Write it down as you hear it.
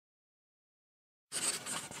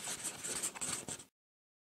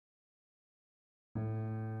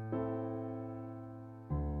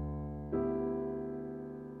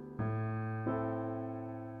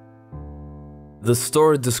The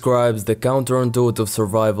story describes the counterintuitive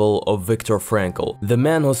survival of Victor Frankl, the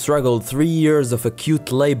man who struggled 3 years of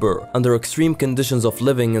acute labor under extreme conditions of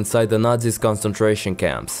living inside the Nazis' concentration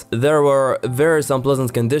camps. There were various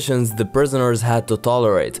unpleasant conditions the prisoners had to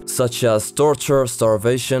tolerate, such as torture,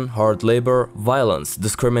 starvation, hard labor, violence,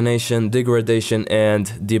 discrimination, degradation,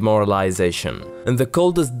 and demoralization. In the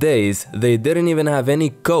coldest days, they didn't even have any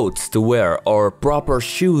coats to wear or proper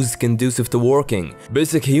shoes conducive to working.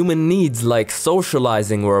 Basic human needs like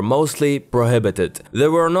socializing were mostly prohibited. They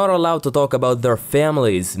were not allowed to talk about their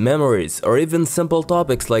families, memories, or even simple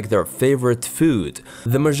topics like their favorite food.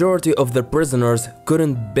 The majority of the prisoners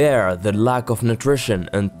couldn't bear the lack of nutrition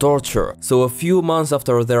and torture, so a few months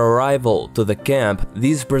after their arrival to the camp,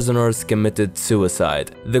 these prisoners committed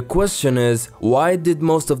suicide. The question is, why did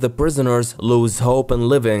most of the prisoners lose hope in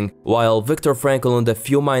living, while Victor Frankl and a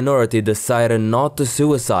few minority decided not to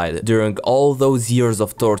suicide during all those years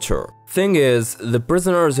of torture? Thing is, the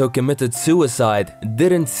prisoners who committed suicide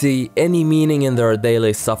didn't see any meaning in their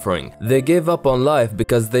daily suffering. They gave up on life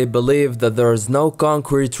because they believed that there is no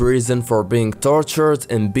concrete reason for being tortured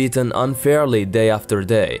and beaten unfairly day after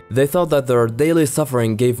day. They thought that their daily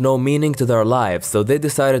suffering gave no meaning to their lives, so they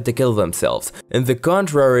decided to kill themselves. On the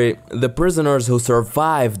contrary, the prisoners who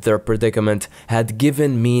survived their predicament had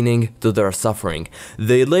given meaning to their suffering.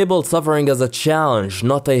 They labeled suffering as a challenge,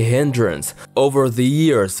 not a hindrance. Over the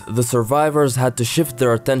years, the survivors had to shift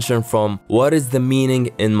their attention from what is the meaning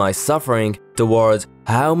in my suffering towards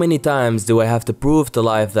how many times do I have to prove to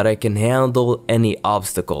life that I can handle any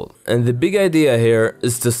obstacle. And the big idea here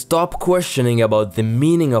is to stop questioning about the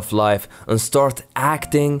meaning of life and start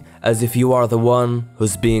acting as if you are the one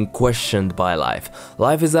who's being questioned by life.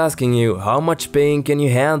 Life is asking you, how much pain can you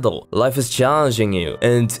handle? Life is challenging you.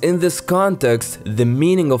 And in this context, the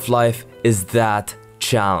meaning of life is that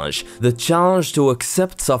challenge. The challenge to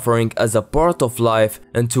accept suffering as a part of life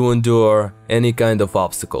and to endure any kind of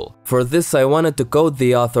obstacle. For this, I wanted to quote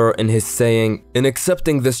the author in his saying, "In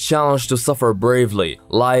accepting this challenge to suffer bravely,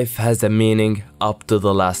 life has a meaning up to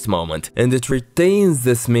the last moment, and it retains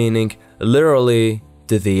this meaning literally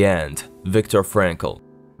to the end." Victor Frankl.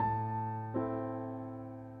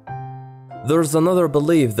 There's another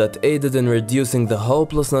belief that aided in reducing the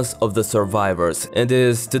hopelessness of the survivors, and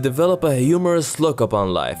is to develop a humorous look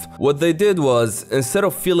upon life. What they did was, instead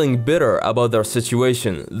of feeling bitter about their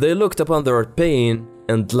situation, they looked upon their pain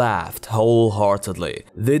and laughed wholeheartedly.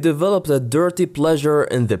 They developed a dirty pleasure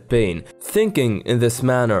in the pain. Thinking in this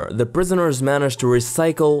manner, the prisoners managed to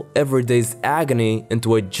recycle everyday's agony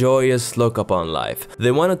into a joyous look upon life.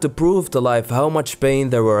 They wanted to prove to life how much pain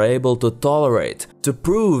they were able to tolerate, to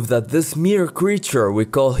prove that this mere creature we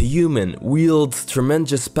call human wields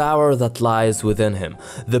tremendous power that lies within him,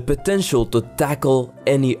 the potential to tackle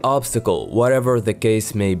any obstacle, whatever the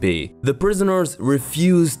case may be. The prisoners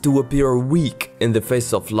refused to appear weak in the face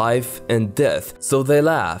of life and death, so they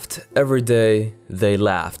laughed. Every day they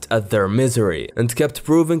laughed at their misery and kept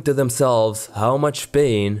proving to themselves how much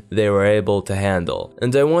pain they were able to handle.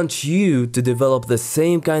 And I want you to develop the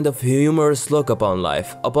same kind of humorous look upon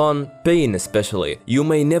life, upon pain especially. You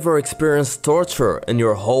may never experience torture in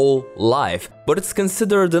your whole life, but it's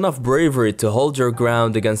considered enough bravery to hold your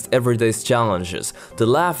ground against everyday's challenges, to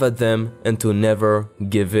laugh at them and to never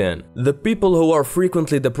give in. The people who are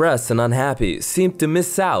frequently depressed and unhappy seem to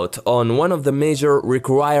miss out on one of the major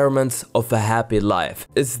requirements of a happy life.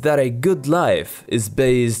 It's that a good life is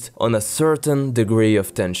based on a certain degree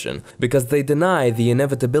of tension. Because they deny the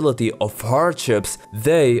inevitability of hardships,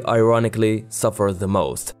 they ironically suffer the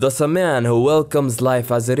most. Thus, a man who welcomes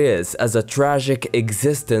life as it is, as a tragic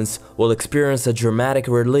existence, will experience a dramatic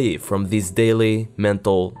relief from these daily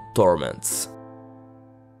mental torments.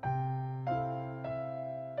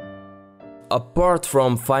 Apart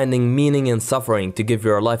from finding meaning in suffering to give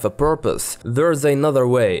your life a purpose, there's another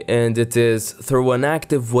way, and it is through an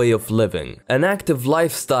active way of living. An active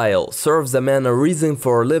lifestyle serves a man a reason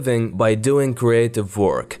for living by doing creative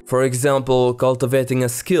work. For example, cultivating a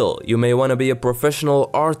skill. You may want to be a professional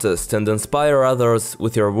artist and inspire others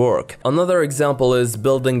with your work. Another example is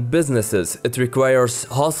building businesses. It requires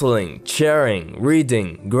hustling, sharing,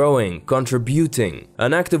 reading, growing, contributing.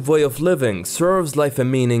 An active way of living serves life a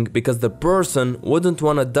meaning because the person wouldn't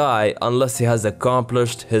want to die unless he has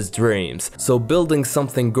accomplished his dreams. So building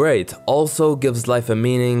something great also gives life a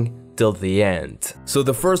meaning till the end. So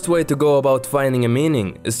the first way to go about finding a meaning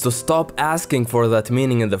is to stop asking for that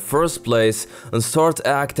meaning in the first place and start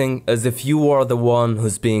acting as if you are the one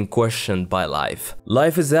who's being questioned by life.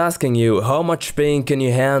 Life is asking you, how much pain can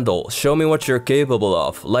you handle? Show me what you're capable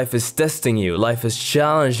of. Life is testing you, life is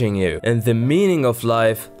challenging you, and the meaning of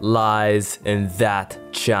life lies in that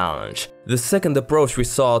challenge. The second approach we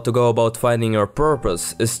saw to go about finding your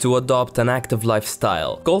purpose is to adopt an active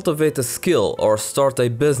lifestyle. Cultivate a skill or start a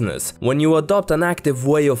business. When you adopt an active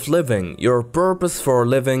way of living, your purpose for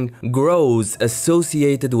living grows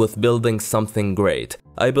associated with building something great.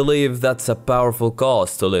 I believe that's a powerful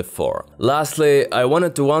cause to live for. Lastly, I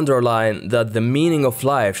wanted to underline that the meaning of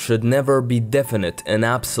life should never be definite and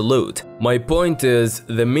absolute. My point is,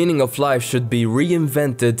 the meaning of life should be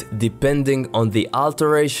reinvented depending on the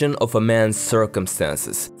alteration of a man's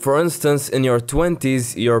circumstances. For instance, in your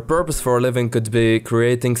 20s, your purpose for living could be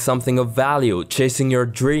creating something of value, chasing your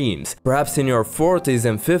dreams. Perhaps in your 40s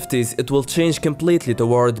and 50s, it will change completely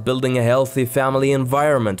toward building a healthy family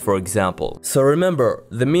environment, for example. So remember,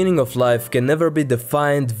 the meaning of life can never be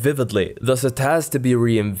defined vividly, thus it has to be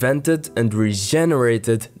reinvented and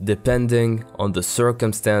regenerated depending on the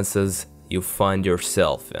circumstances you find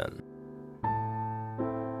yourself in.